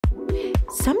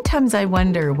Sometimes I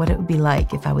wonder what it would be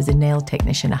like if I was a nail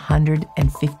technician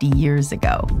 150 years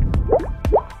ago.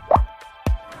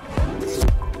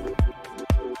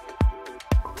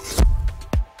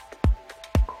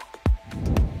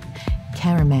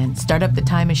 Cameraman, start up the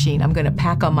time machine. I'm gonna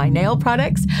pack on my nail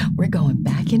products. We're going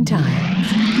back in time.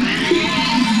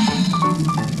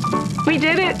 We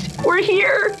did it! We're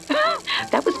here!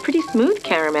 That was pretty smooth,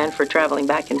 cameraman, for traveling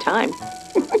back in time.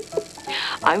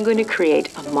 I'm going to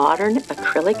create a modern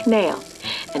acrylic nail,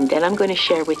 and then I'm going to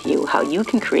share with you how you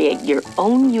can create your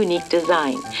own unique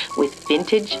design with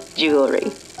vintage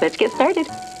jewelry. Let's get started.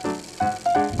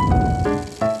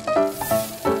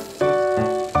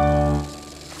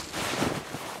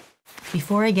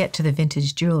 Before I get to the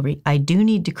vintage jewelry, I do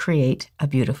need to create a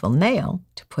beautiful nail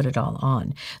to put it all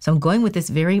on. So I'm going with this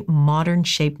very modern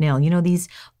shaped nail. You know, these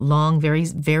long, very,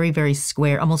 very, very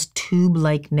square, almost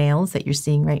tube-like nails that you're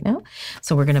seeing right now.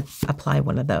 So we're going to apply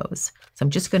one of those. So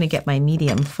I'm just going to get my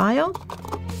medium file.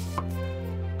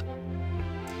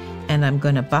 And I'm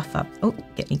going to buff up. Oh,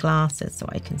 get me glasses so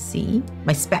I can see.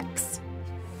 My specs.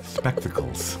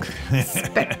 Spectacles.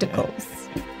 Spectacles.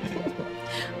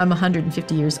 I'm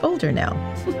 150 years older now.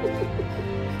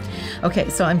 Okay,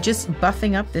 so I'm just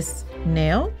buffing up this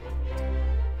nail.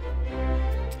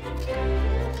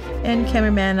 And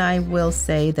cameraman, I will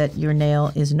say that your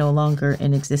nail is no longer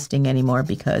in existing anymore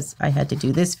because I had to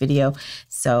do this video,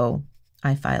 so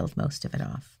I filed most of it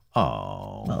off.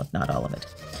 Oh. Well, if not all of it.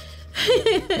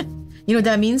 You know what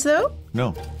that means, though?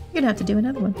 No. You're gonna have to do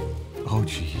another one. Oh,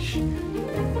 geez.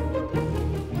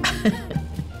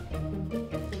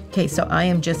 Okay, so I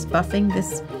am just buffing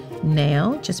this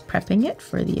nail, just prepping it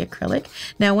for the acrylic.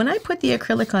 Now, when I put the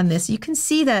acrylic on this, you can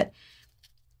see that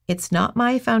it's not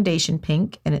my foundation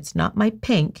pink and it's not my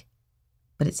pink,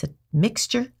 but it's a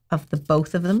mixture of the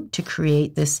both of them to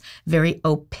create this very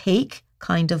opaque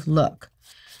kind of look.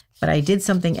 But I did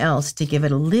something else to give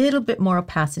it a little bit more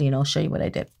opacity, and I'll show you what I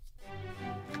did.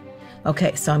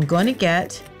 Okay, so I'm going to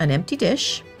get an empty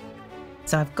dish.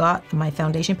 So I've got my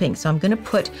foundation pink. So I'm going to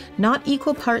put not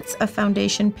equal parts of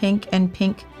foundation pink and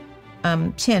pink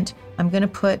tint. I'm going to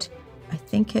put, I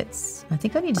think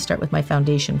I need to start with my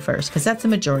foundation first because that's the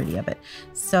majority of it.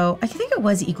 So I think it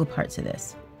was equal parts of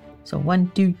this. So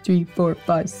 1, 2, 3, 4,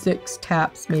 5, 6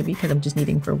 taps maybe because I'm just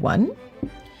needing for one.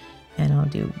 And I'll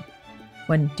do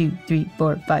 1, 2, 3,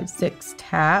 4, 5, 6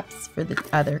 taps for the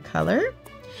other color.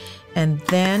 And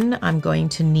then I'm going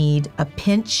to need a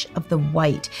pinch of the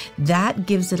white. That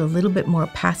gives it a little bit more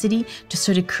opacity to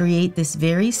sort of create this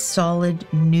very solid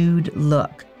nude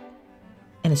look.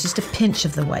 And it's just a pinch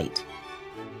of the white.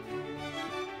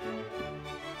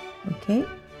 Okay.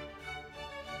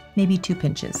 Maybe 2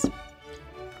 pinches.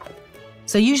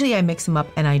 So usually I mix them up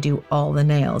and I do all the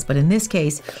nails, but in this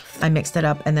case, I mixed it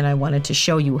up and then I wanted to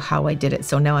show you how I did it.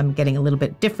 So now I'm getting a little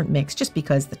bit different mix just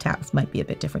because the taps might be a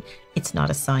bit different. It's not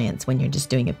a science when you're just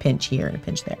doing a pinch here and a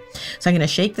pinch there. So I'm going to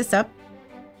shake this up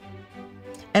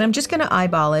and I'm just going to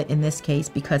eyeball it in this case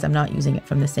because I'm not using it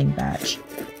from the same batch.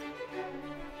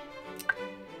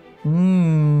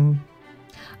 I'm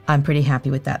pretty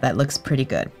happy with that. That looks pretty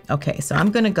good. Okay, so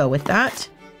I'm going to go with that.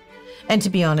 And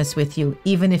to be honest with you,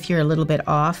 even if you're a little bit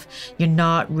off, you're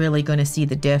not really going to see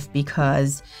the diff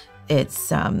because it's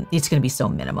going to be so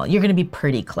minimal. You're going to be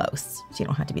pretty close, so you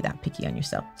don't have to be that picky on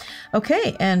yourself.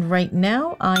 Okay, and right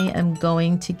now I am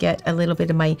going to get a little bit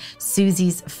of my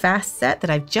Suzie's Fast Set that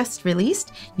I've just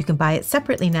released. You can buy it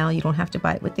separately now. You don't have to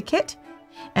buy it with the kit.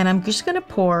 And I'm just going to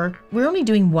pour, we're only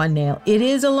doing one nail. It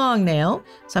is a long nail,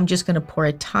 so I'm just going to pour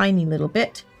a tiny little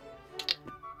bit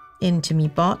into my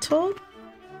bottle.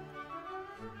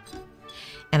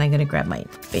 And I'm going to grab my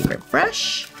favorite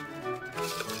brush.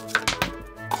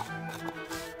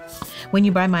 When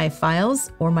you buy my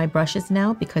files or my brushes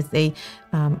now, because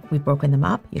we've broken them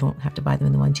up, you don't have to buy them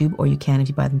in the one tube, or you can if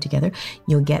you buy them together.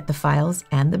 You'll get the files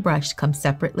and the brush come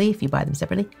separately if you buy them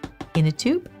separately in a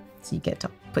tube. So you get to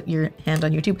put your hand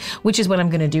on your tube, which is what I'm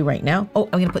going to do right now. Oh,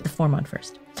 I'm going to put the form on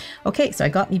first. Okay, so I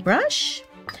got my brush,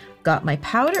 got my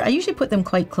powder. I usually put them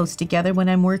quite close together when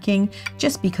I'm working,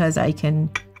 just because I can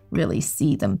really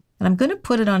see them. And I'm going to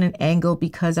put it on an angle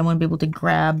because I want to be able to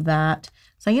grab that.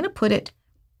 So I'm going to put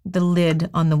the lid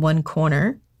on the one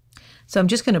corner. So I'm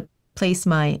just going to place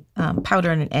my powder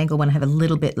on an angle when I have a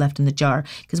little bit left in the jar,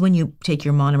 because when you take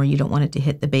your monomer, you don't want it to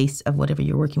hit the base of whatever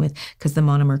you're working with, because the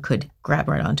monomer could grab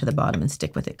right onto the bottom and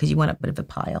stick with it, because you want a bit of a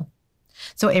pile.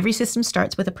 So every system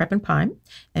starts with a prep and prime,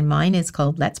 and mine is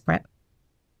called Let's Prep.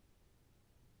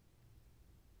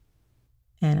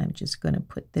 And I'm just going to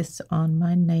put this on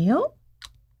my nail.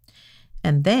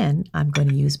 And then I'm going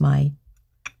to use my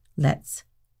Let's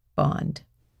Bond.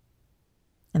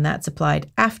 And that's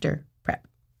applied after prep.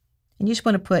 And you just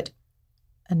want to put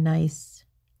a nice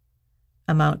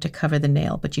amount to cover the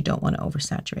nail, but you don't want to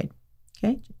oversaturate.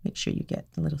 Okay, make sure you get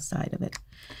the little side of it.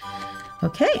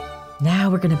 Okay, now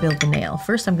we're going to build the nail.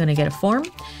 First, I'm going to get a form.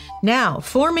 Now,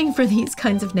 forming for these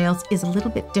kinds of nails is a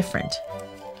little bit different.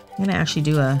 I'm going to actually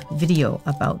do a video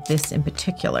about this in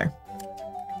particular.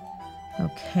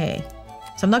 Okay,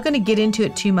 so I'm not going to get into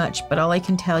it too much, but all I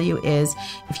can tell you is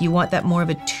if you want that more of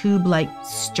a tube-like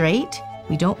straight,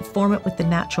 we don't form it with the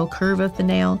natural curve of the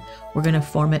nail. We're going to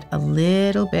form it a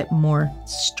little bit more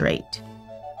straight.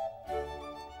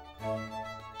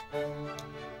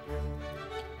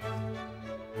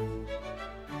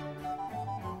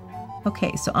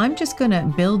 Okay, so I'm just going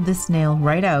to build this nail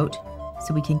right out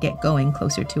so we can get going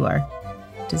closer to our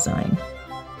design.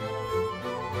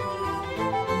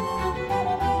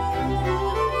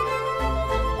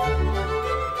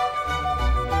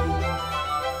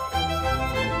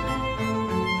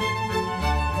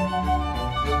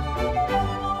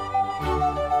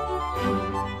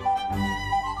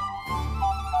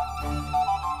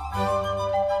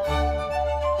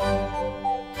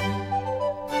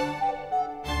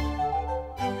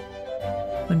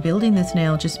 When building this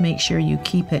nail, just make sure you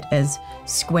keep it as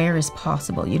square as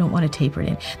possible. You don't want to taper it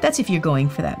in. That's if you're going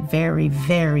for that very,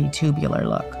 very tubular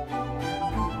look.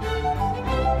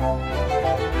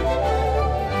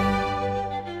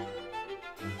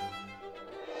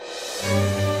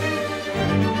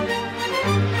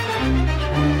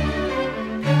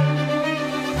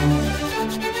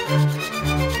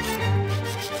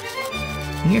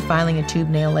 When you're filing a tube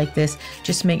nail like this,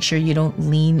 just make sure you don't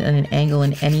lean at an angle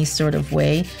in any sort of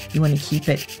way. You want to keep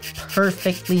it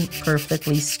perfectly,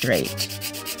 perfectly straight.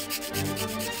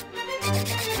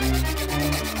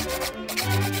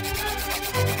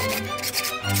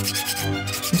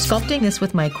 I'm sculpting this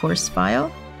with my coarse file.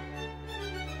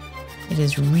 It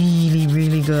is really,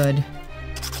 really good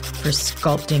for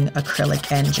sculpting acrylic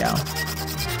and gel.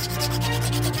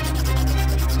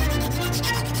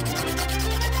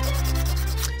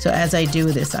 So as I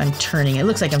do this, I'm turning it. It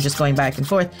looks like I'm just going back and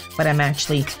forth, but I'm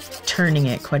actually turning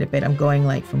it quite a bit. I'm going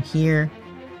like from here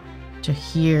to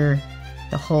here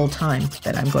the whole time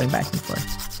that I'm going back and forth.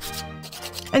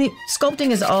 I think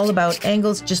sculpting is all about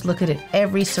angles. Just look at it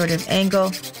every sort of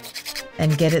angle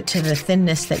and get it to the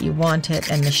thinness that you want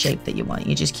it and the shape that you want.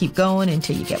 You just keep going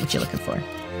until you get what you're looking for.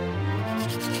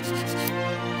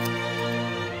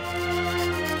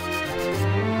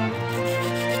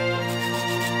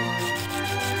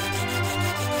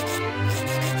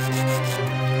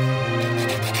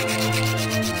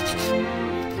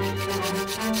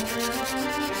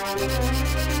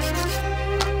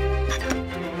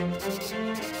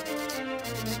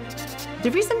 The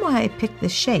reason why I picked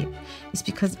this shape is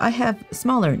because I have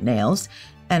smaller nails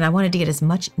and I wanted to get as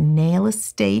much nail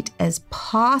estate as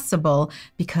possible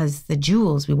because the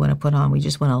jewels we want to put on, we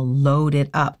just want to load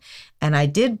it up. And I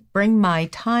did bring my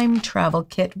time travel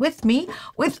kit with me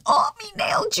with all my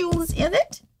nail jewels in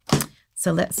it.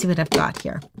 So let's see what I've got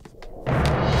here. Oh,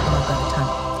 I've got a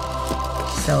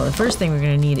ton. So the first thing we're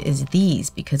going to need is these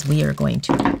because we are going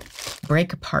to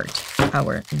break apart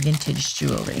our vintage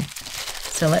jewelry.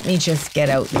 So let me just get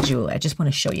out the jewelry. I just want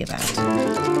to show you that.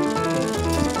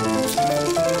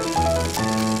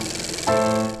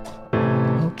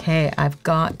 Okay, I've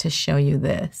got to show you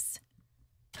this.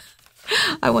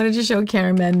 I wanted to show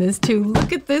Cameraman this too.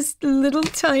 Look at this little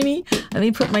tiny. Let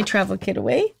me put my travel kit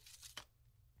away.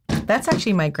 That's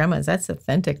actually my grandma's. That's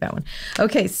authentic, that one.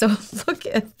 Okay, so look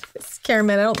at this,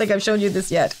 Cameraman. I don't think I've shown you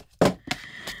this yet.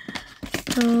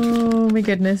 Oh my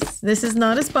goodness. This is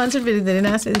not a sponsored video. They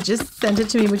didn't ask me. They just sent it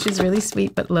to me, which is really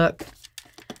sweet. But look.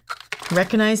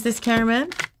 Recognize this, Cameraman?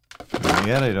 Not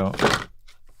yet, I don't.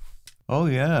 Oh,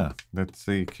 yeah. That's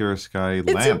the Kiara Sky lamp.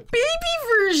 It's a baby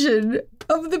version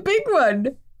of the big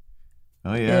one.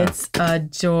 Oh, yeah. It's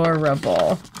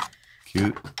adorable.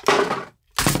 Cute.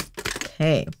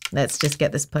 Okay, let's just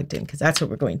get this plugged in because that's what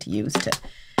we're going to use to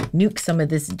nuke some of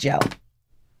this gel.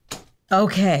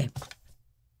 Okay.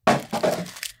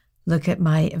 Look at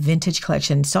my vintage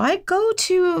collection. So I go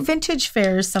to vintage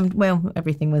fairs. Well,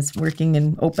 everything was working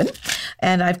and open.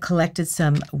 And I've collected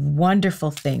some wonderful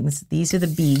things. These are the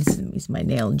beads. These are my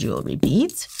nail jewelry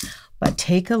beads. But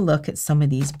take a look at some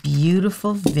of these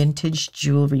beautiful vintage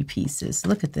jewelry pieces.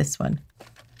 Look at this one.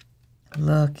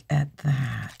 Look at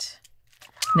that.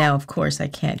 Now, of course, I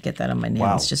can't get that on my nail.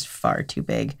 Wow. It's just far too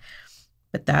big.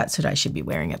 But that's what I should be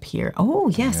wearing up here. Oh,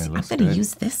 yes. Yeah, I'm going to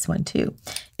use this one, too.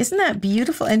 Isn't that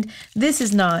beautiful? And this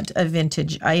is not a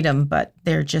vintage item, but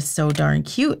they're just so darn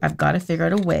cute. I've got to figure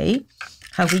out a way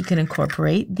how we can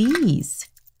incorporate these.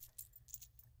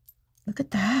 Look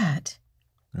at that.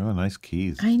 Oh, nice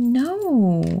keys. I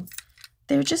know.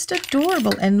 They're just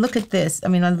adorable. And look at this. I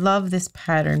mean, I love this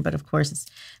pattern, but of course it's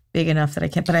big enough that I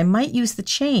can't. But I might use the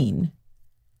chain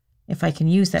if I can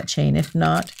use that chain. If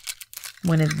not,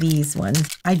 one of these ones.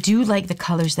 I do like the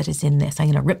colors that is in this. I'm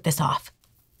going to rip this off.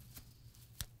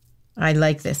 I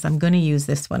like this. I'm going to use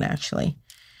this one actually.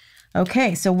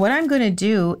 Okay, so what I'm going to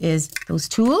do is those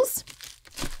tools,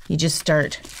 you just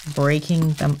start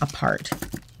breaking them apart.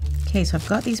 Okay, so I've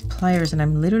got these pliers and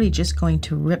I'm literally just going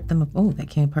to rip them up. Oh, that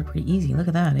came apart pretty easy. Look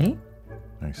at that, eh?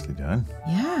 Nicely done.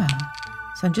 Yeah.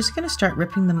 So I'm just going to start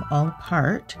ripping them all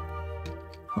apart.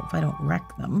 Hope I don't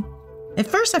wreck them. At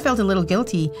first I felt a little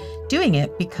guilty doing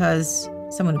it because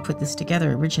someone had put this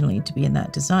together originally to be in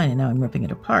that design and now I'm ripping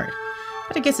it apart.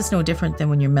 But I guess it's no different than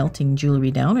when you're melting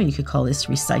jewelry down, or you could call this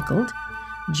recycled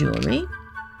jewelry.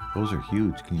 Those are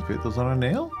huge. Can you fit those on a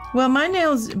nail? Well, my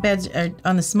nails beds are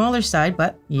on the smaller side,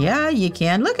 but yeah, you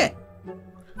can. Look at.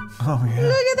 Oh, yeah.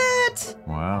 Look at that.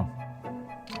 Wow.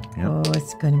 Yep. Oh,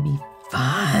 it's going to be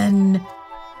fun.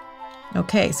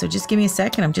 Okay, so just give me a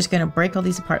second. I'm just going to break all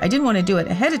these apart. I didn't want to do it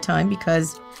ahead of time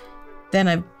because then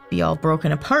I'd be all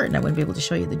broken apart and I wouldn't be able to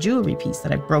show you the jewelry piece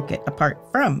that I broke it apart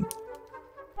from.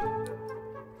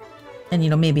 And, you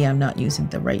know, maybe I'm not using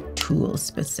the right tool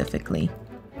specifically.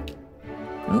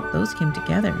 Oh, those came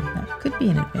together. That could be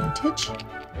an advantage.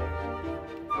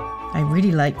 I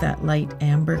really like that light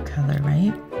amber color,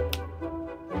 right?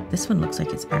 This one looks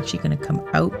like it's actually going to come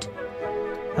out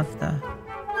of the,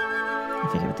 I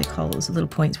forget what they call those little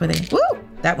points where they, woo!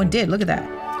 That one did, look at that.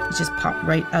 It just popped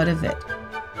right out of it.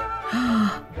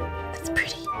 That's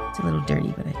pretty. It's a little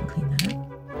dirty, but I can clean that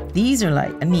up. These are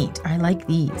like neat. I like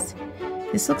these.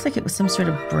 This looks like it was some sort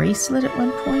of bracelet at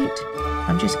one point.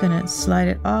 I'm just going to slide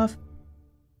it off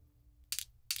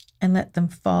and let them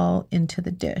fall into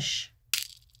the dish.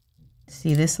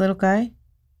 See this little guy?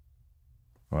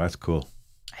 Oh, that's cool.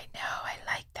 I know, I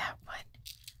like that one.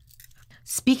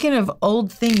 Speaking of old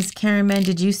things, Karen,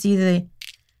 did you see the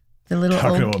little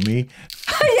Talking old... about me?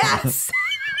 Yes!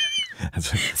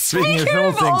 Speaking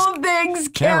of old things,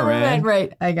 Karen. Karen.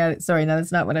 Right, I got it. Sorry, no,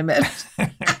 that's not what I meant.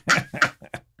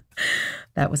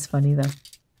 That was funny,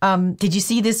 though. Did you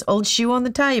see this old shoe on the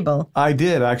table? I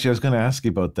did. Actually, I was going to ask you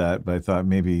about that, but I thought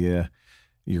maybe you're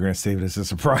going to save it as a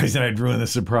surprise and I'd ruin the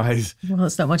surprise. Well,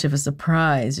 it's not much of a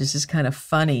surprise. It's just kind of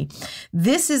funny.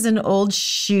 This is an old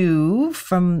shoe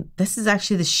this is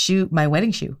actually the shoe, my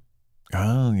wedding shoe.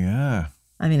 Oh, yeah.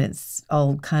 I mean, it's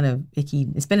all kind of icky.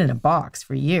 It's been in a box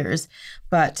for years,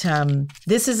 but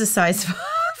this is a size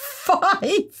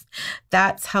 5.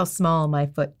 That's how small my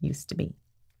foot used to be.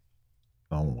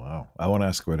 Oh, wow. I won't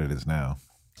ask what it is now.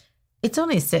 It's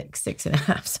only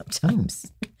 6.5 sometimes.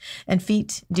 And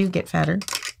feet do get fatter.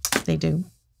 They do.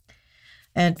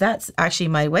 And that's actually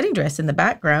my wedding dress in the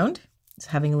background. It's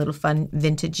having a little fun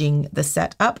vintaging the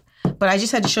set up. But I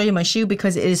just had to show you my shoe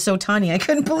because it is so tiny. I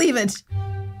couldn't believe it.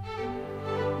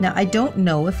 Now, I don't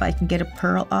know if I can get a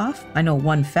pearl off. I know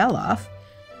one fell off.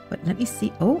 But let me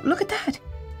see. Oh, look at that.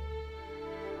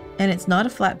 And it's not a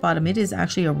flat bottom. It is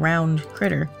actually a round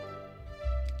critter.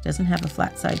 Doesn't have a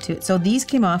flat side to it. So these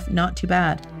came off not too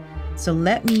bad. So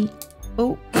let me,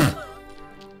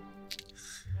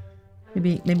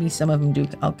 maybe some of them do.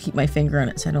 I'll keep my finger on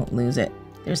it so I don't lose it.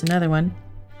 There's another one.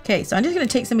 Okay, so I'm just going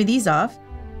to take some of these off.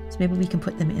 So maybe we can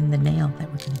put them in the nail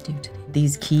that we're going to do today.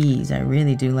 These keys, I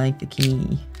really do like the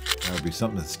key. That would be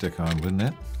something to stick on, wouldn't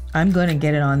it? I'm going to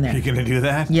get it on there. You're going to do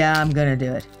that? Yeah, I'm going to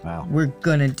do it. Wow. We're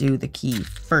going to do the key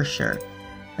for sure.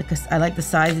 I like the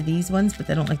size of these ones, but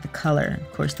I don't like the color.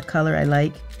 Of course, the color I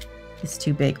like is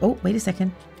too big. Oh, wait a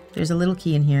second. There's a little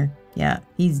key in here. Yeah,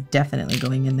 he's definitely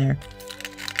going in there.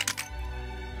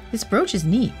 This brooch is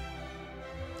neat.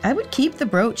 I would keep the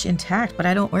brooch intact, but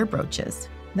I don't wear brooches.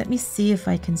 Let me see if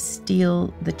I can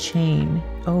steal the chain.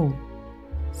 Oh,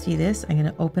 see this? I'm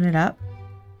going to open it up.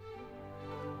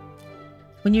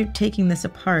 When you're taking this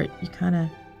apart, you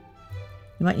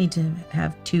might need to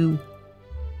have 2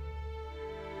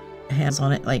 hands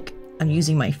on it, like I'm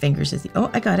using my fingers as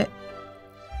oh, I got it.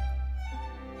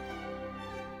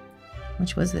 How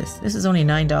much was this? This is only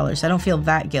 $9. I don't feel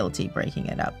that guilty breaking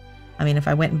it up. I mean, if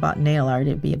I went and bought nail art,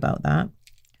 it'd be about that.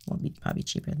 It won't be probably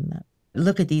cheaper than that.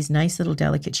 Look at these nice little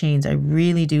delicate chains. I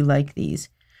really do like these.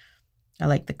 I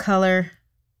like the color.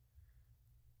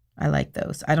 I like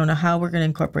those. I don't know how we're going to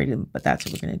incorporate them, but that's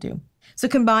what we're going to do. So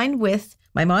combined with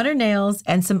my modern nails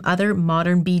and some other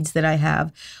modern beads that I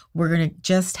have, we're going to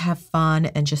just have fun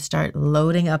and just start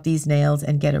loading up these nails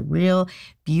and get a real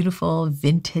beautiful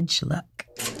vintage look.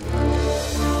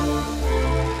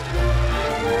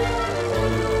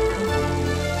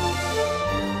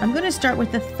 I'm going to to start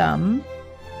with the thumb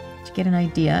to get an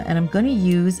idea, and I'm going to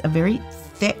use a very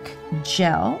thick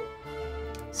gel.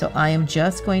 So I am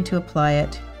just going to apply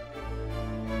it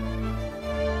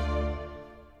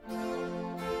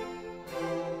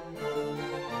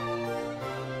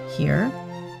here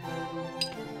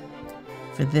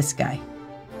for this guy.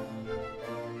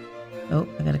 Oh,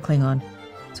 I got to cling on.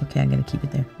 It's okay, I'm going to keep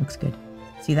it there. Looks good.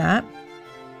 See that?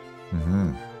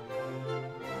 Mm-hmm.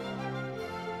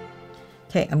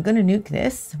 Okay, I'm going to nuke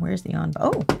this. Where's the on?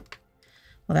 Oh,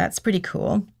 well, that's pretty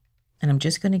cool. And I'm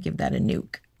just going to give that a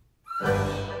nuke.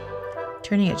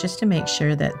 Turning it just to make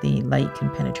sure that the light can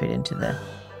penetrate into the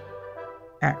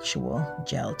actual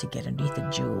gel to get underneath the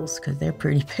jewels, because they're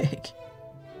pretty big.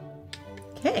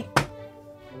 Okay.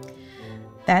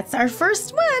 That's our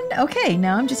first one. Okay,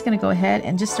 now I'm just going to go ahead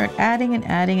and just start adding and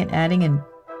adding and adding and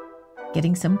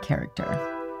getting some character.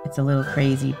 It's a little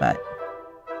crazy, but...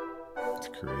 It's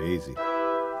crazy.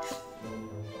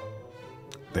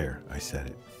 There, I said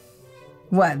it.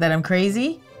 What, that I'm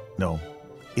crazy? No,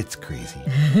 it's crazy.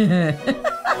 You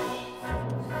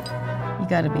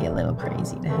got to be a little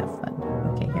crazy to have fun.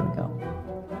 Okay, here we go.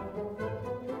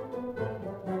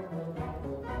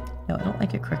 No, I don't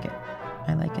like it crooked.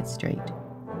 I like it straight.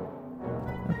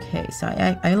 Okay, so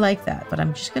I like that, but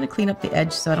I'm just going to clean up the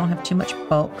edge so I don't have too much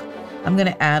bulk. I'm going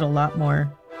to add a lot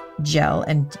more gel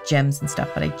and gems and stuff,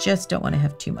 but I just don't want to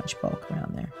have too much bulk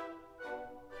around there.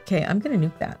 Okay, I'm going to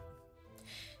nuke that.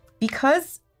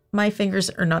 Because my fingers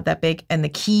are not that big and the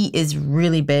key is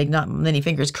really big, not many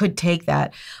fingers could take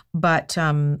that, but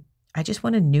I just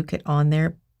want to nuke it on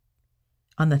there,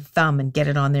 on the thumb, and get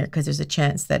it on there, because there's a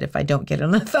chance that if I don't get it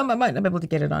on the thumb, I might not be able to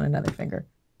get it on another finger.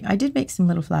 I did make some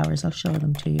little flowers. I'll show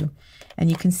them to you. And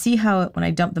you can see how, when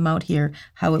I dump them out here,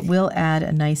 how it will add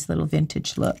a nice little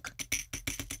vintage look.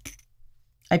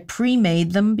 I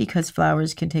pre-made them because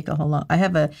flowers can take a whole lot. I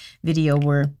have a video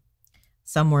where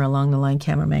somewhere along the line,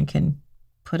 cameraman can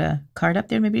put a card up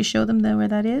there, maybe to show them where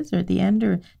that is, or at the end,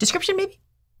 or description maybe.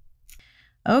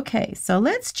 Okay, so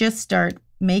let's just start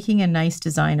making a nice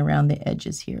design around the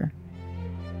edges here.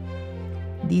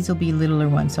 These will be littler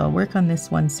ones, so I'll work on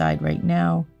this one side right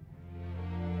now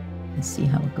and see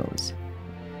how it goes.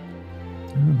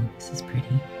 Ooh, this is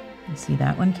pretty. You see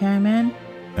that one, cameraman?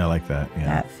 I like that, yeah.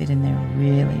 That fit in there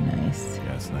really nice.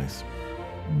 Yeah, it's nice.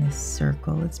 And this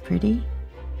circle, it's pretty.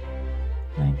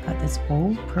 And I've got this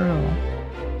old pearl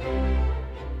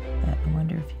that I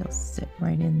wonder if he'll sit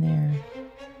right in there.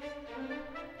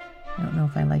 I don't know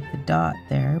if I like the dot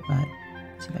there, but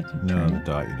let's see if I can turn it. No, the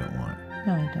dot you don't want.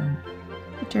 No, I don't.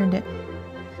 I turned it.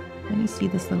 Let me see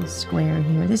this little square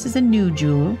here. This is a new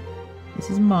jewel. This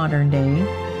is modern day.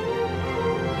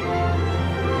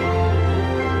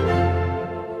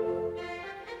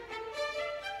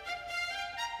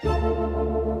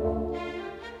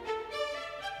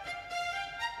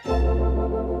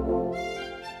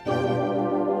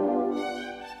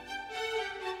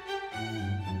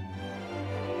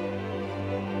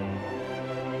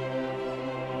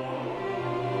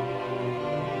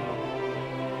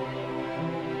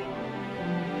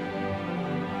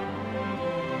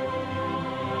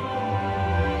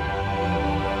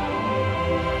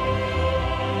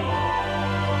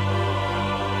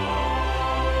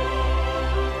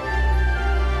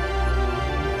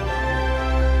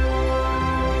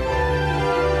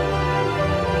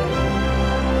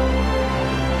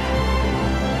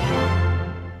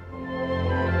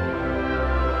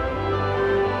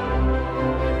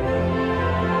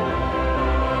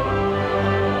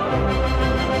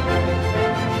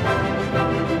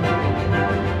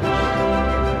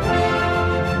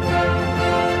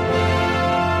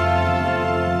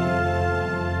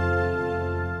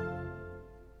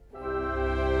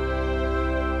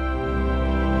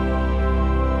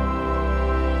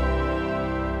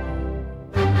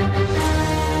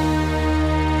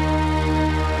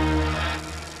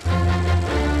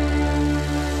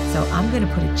 I'm going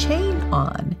to put a chain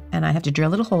on, and I have to drill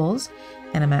little holes,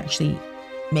 and I'm actually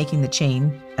making the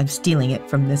chain. I'm stealing it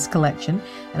from this collection,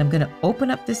 and I'm going to open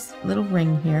up this little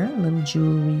ring here, a little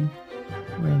jewelry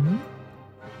ring.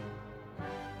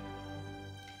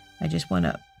 I just want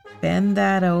to bend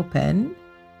that open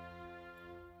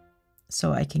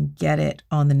so I can get it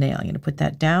on the nail. I'm going to put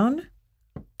that down.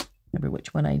 Remember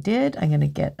which one I did. I'm going to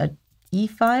get a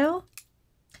E-file.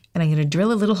 And I'm going to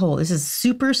drill a little hole. This is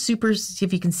super, super, see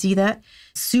if you can see that.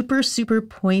 Super, super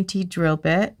pointy drill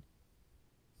bit.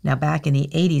 Now, back in the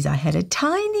 80s, I had a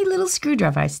tiny little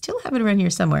screwdriver. I still have it around here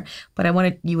somewhere, but I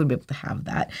wanted, you would be able to have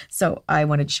that. So I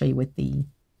wanted to show you with the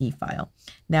E-file.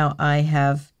 Now, I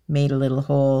have made a little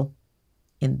hole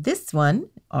in this one,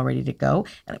 all ready to go.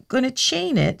 And I'm going to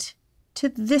chain it to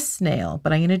this nail,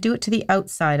 but I'm going to do it to the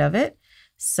outside of it.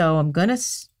 So I'm going to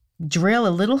drill a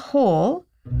little hole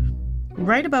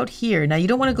right about here. Now you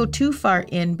don't want to go too far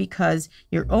in because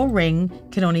your O-ring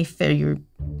can only fit your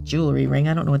jewelry ring.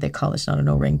 I don't know what they call it. It's not an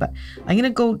O-ring, but I'm going to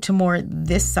go to more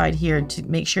this side here to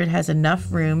make sure it has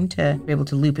enough room to be able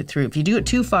to loop it through. If you do it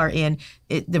too far in,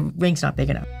 the ring's not big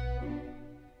enough.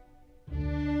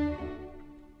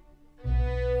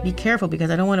 Be careful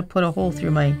because I don't want to put a hole through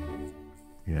my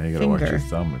Yeah, you gotta finger. watch your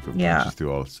thumb if it pushes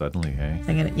through all suddenly, hey?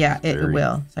 So it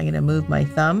will. So I'm gonna move my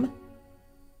thumb.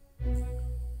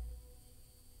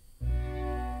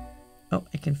 Oh,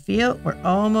 I can feel we're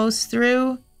almost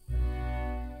through.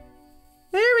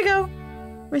 There we go.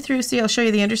 We're through. See, I'll show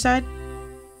you the underside.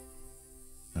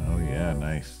 Oh yeah,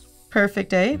 nice.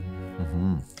 Perfect, eh?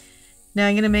 Mm-hmm. Now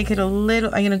I'm gonna make it a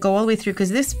little. I'm gonna go all the way through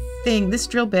because this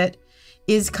drill bit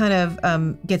is kind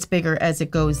of gets bigger as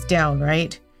it goes down,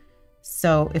 right?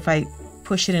 So if I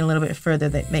push it in a little bit further,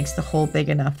 that makes the hole big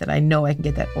enough that I know I can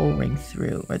get that O-ring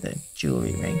through, or the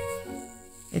jewelry ring.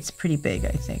 It's pretty big,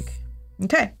 I think.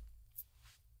 Okay.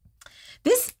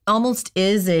 This almost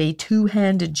is a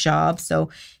two-handed job, so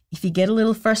if you get a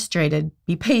little frustrated,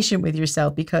 be patient with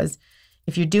yourself, because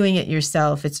if you're doing it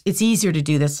yourself, it's easier to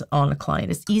do this on a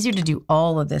client. It's easier to do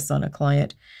all of this on a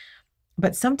client,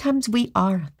 but sometimes we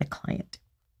are the client.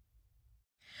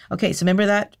 Okay, so remember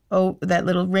that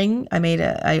little ring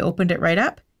I opened it right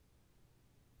up,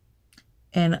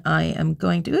 and I am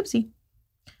going to,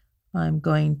 I'm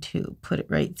going to put it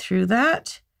right through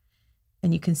that,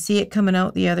 and you can see it coming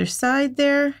out the other side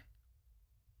there.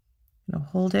 I'm going to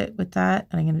hold it with that,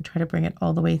 and I'm going to try to bring it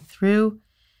all the way through.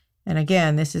 And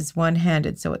again, this is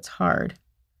one-handed, so it's hard.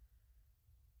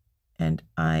 And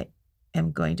I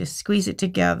am going to squeeze it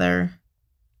together.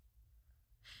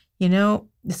 You know,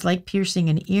 it's like piercing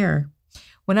an ear.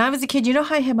 When I was a kid, you know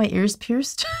how I had my ears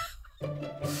pierced?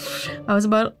 I was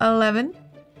about 11.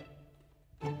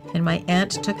 And my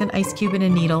aunt took an ice cube and a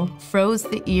needle, froze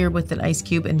the ear with an ice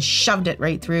cube, and shoved it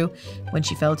right through when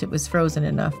she felt it was frozen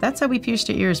enough. That's how we pierced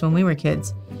our ears when we were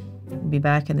kids. We'll be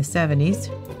back in the 70s.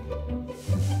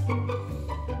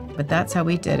 But that's how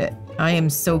we did it. I am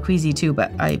so queasy too,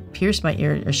 but I pierced my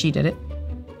ear, or she did it.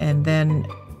 And then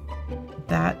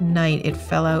that night, it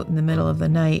fell out in the middle of the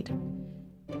night.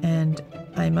 And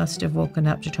I must have woken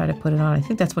up to try to put it on. I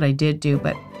think that's what I did do,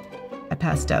 but I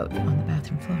passed out on the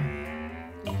bathroom floor.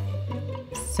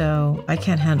 So I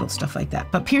can't handle stuff like that.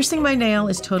 But piercing my nail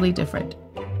is totally different.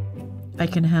 I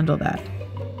can handle that.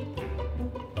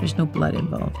 There's no blood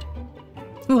involved.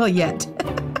 Well, yet.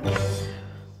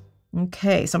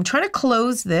 Okay, so I'm trying to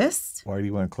close this. Why do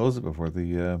you want to close it before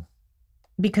the...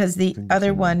 Because the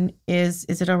other one is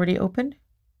it already open?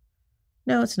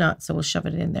 No, it's not. So we'll shove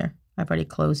it in there. I've already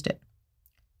closed it.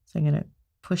 So I'm going to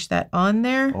push that on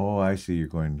there. Oh, I see. You're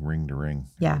going ring to ring.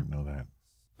 Yeah. I didn't know that.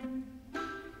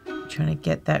 I'm trying to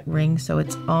get that ring so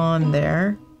it's on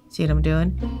there. See what I'm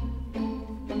doing?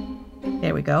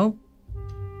 There we go.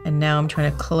 And now I'm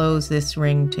trying to close this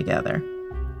ring together.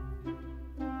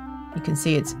 You can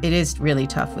see it is really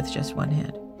tough with just one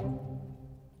hand.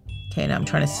 Okay, now I'm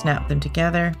trying to snap them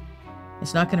together.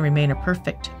 It's not going to remain a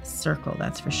perfect circle,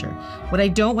 that's for sure. What I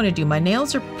don't want to do, my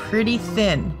nails are pretty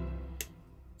thin.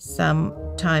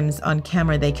 Sometimes on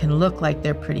camera they can look like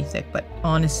they're pretty thick, but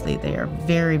honestly they are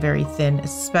very, very thin,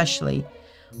 especially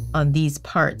on these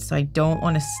parts. So I don't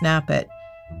want to snap it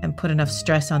and put enough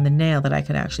stress on the nail that I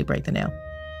could actually break the nail.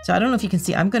 So I don't know if you can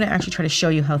see, I'm going to actually try to show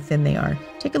you how thin they are.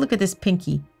 Take a look at this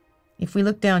pinky. If we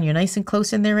look down, you're nice and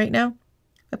close in there right now.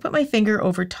 If I put my finger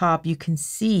over top, you can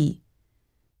see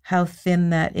how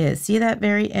thin that is. See that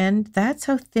very end? That's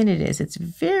how thin it is. It's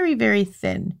very, very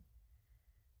thin.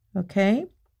 Okay?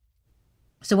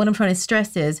 So what I'm trying to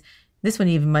stress is, this one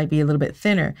even might be a little bit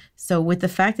thinner. So with the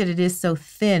fact that it is so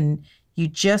thin, you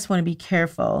just want to be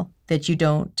careful that you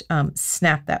don't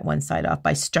snap that one side off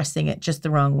by stressing it just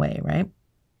the wrong way, right?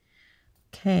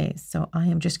 Okay, so I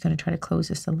am just going to try to close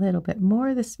this a little bit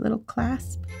more, this little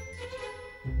clasp.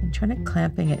 I'm trying to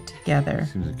clamping it together.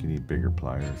 Seems like you need bigger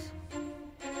pliers.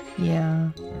 Yeah.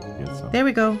 Get some. There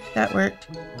we go. That worked.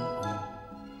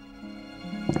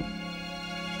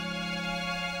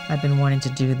 I've been wanting to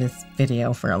do this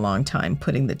video for a long time,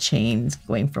 putting the chains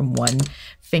going from one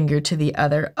finger to the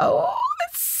other. Oh,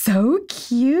 that's so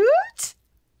cute.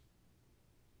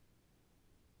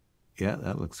 Yeah,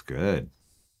 that looks good.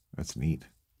 That's neat.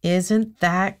 Isn't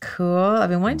that cool? I've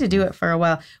been wanting to do it for a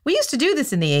while. We used to do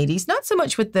this in the 80s, not so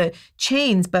much with the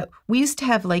chains, but we used to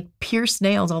have like pierced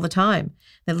nails all the time.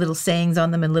 The little sayings on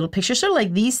them and little pictures, sort of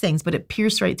like these things, but it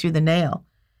pierced right through the nail.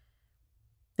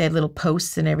 They had little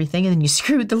posts and everything, and then you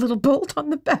screwed the little bolt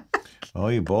on the back. Oh,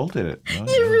 you bolted it. Oh,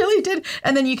 You really did.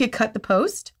 And then you could cut the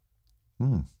post.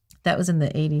 That was in the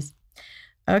 80s.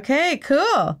 Okay,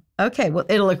 cool. Okay, well,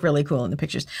 it'll look really cool in the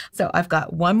pictures. So I've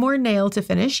got one more nail to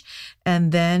finish,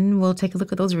 and then we'll take a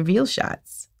look at those reveal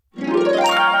shots.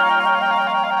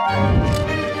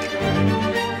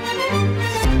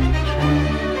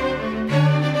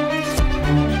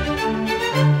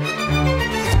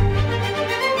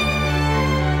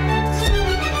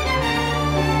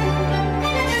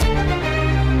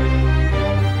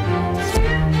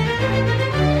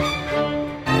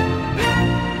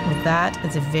 That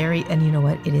is a very, and you know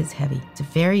what? It is heavy. It's a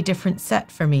very different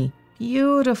set for me.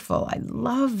 Beautiful. I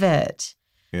love it.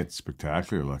 It's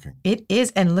spectacular looking. It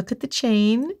is. And look at the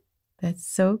chain. That's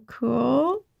so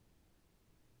cool.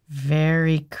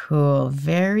 Very cool.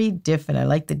 Very different. I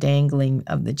like the dangling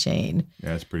of the chain.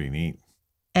 Yeah, it's pretty neat.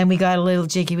 And we got a little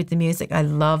jiggy with the music. I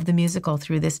love the music all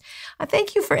through this.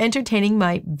 Thank you for entertaining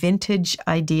my vintage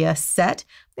idea set.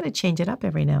 I'm going to change it up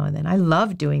every now and then. I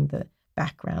love doing the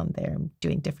background there,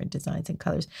 doing different designs and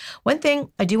colors. One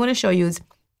thing I do want to show you is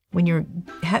when you're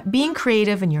being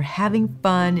creative and you're having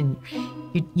fun and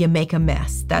you make a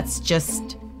mess. That's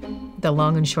just the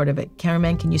long and short of it.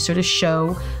 Cameraman, can you sort of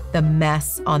show the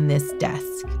mess on this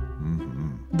desk?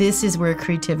 This is where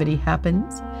creativity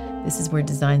happens. This is where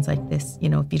designs like this, you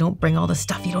know, if you don't bring all the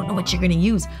stuff, you don't know what you're going to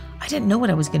use. I didn't know what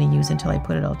I was going to use until I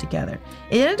put it all together.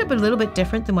 It ended up a little bit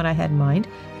different than what I had in mind,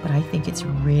 but I think it's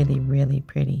really, really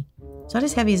pretty. It's not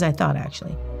as heavy as I thought,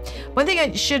 actually. One thing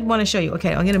I should want to show you.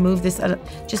 Okay, I'm going to move this.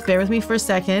 Just bear with me for a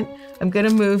second. I'm going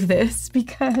to move this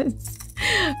because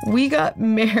we got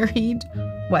married,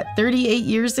 what, 38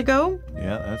 years ago?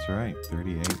 Yeah, that's right,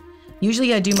 38.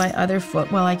 Usually I do my other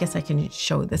foot. Well, I guess I can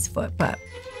show this foot, but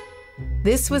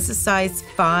this was a size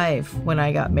 5 when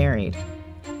I got married.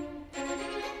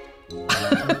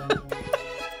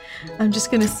 I'm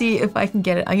just going to see if I can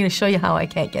get it. I'm going to show you how I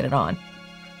can't get it on.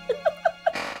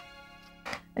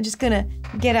 I'm just gonna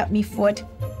get up me foot,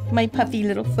 my puffy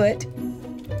little foot.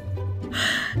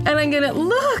 And I'm gonna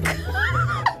look.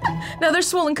 Now they're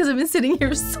swollen because I've been sitting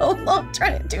here so long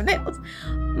trying to do nails.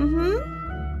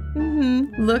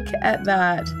 Look at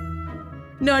that.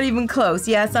 Not even close.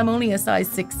 Yes, I'm only a size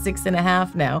 6,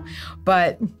 6.5 now,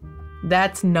 but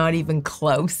that's not even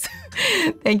close.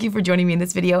 Thank you for joining me in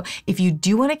this video. If you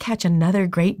do want to catch another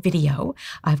great video,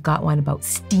 I've got one about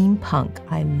steampunk.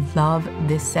 I love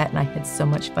this set and I had so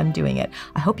much fun doing it.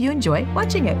 I hope you enjoy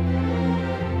watching it.